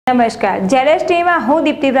નમસ્કાર, ZSTV માં હું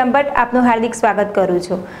દીપ્તિ બ્રહ્મભટ્ટ આપનું હાર્દિક સ્વાગત કરું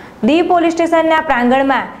છું। દીવ પોલીસ સ્ટેશનના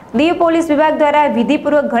પ્રાંગણમાં દીવ પોલીસ વિભાગ દ્વારા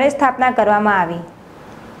વિધિપૂર્વક ગણેશ સ્થાપના કરવામાં આવી।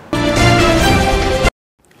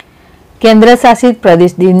 કેન્દ્ર શાસિત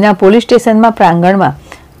પ્રદેશ દીવના પોલીસ સ્ટેશનમાં પ્રાંગણમાં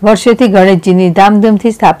વર્ષોથી ગણેશજીની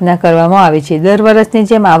ધામધૂમથી સ્થાપના કરવામાં આવે છે। દર વર્ષની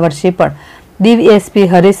જેમ આ વર્ષે પણ દીવ એસપી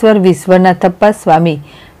હરેશ્વર વિશ્વના થપ્પા સ્વામી,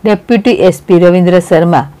 deputy SP Ravindra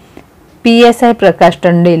Sharma, PSI પ્રકાશ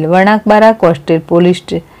ટંડેલ, વણાકબારા કોસ્ટલ પોલીસ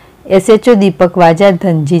એસએચઓ દીપક વાજા,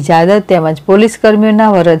 ધનજી જાદવ તેમજ પોલીસ કર્મીઓના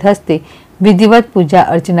વરદ હસ્તે વિધિવત પૂજા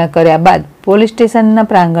અર્ચના કર્યા બાદ પોલીસ સ્ટેશનના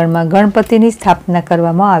પ્રાંગણમાં ગણપતિની સ્થાપના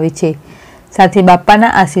કરવામાં આવી છે। સાથે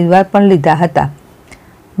બાપાના આશીર્વાદ પણ લીધા હતા।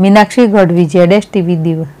 મીનાક્ષી ગઢવી, ZSTV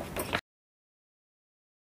દીવ।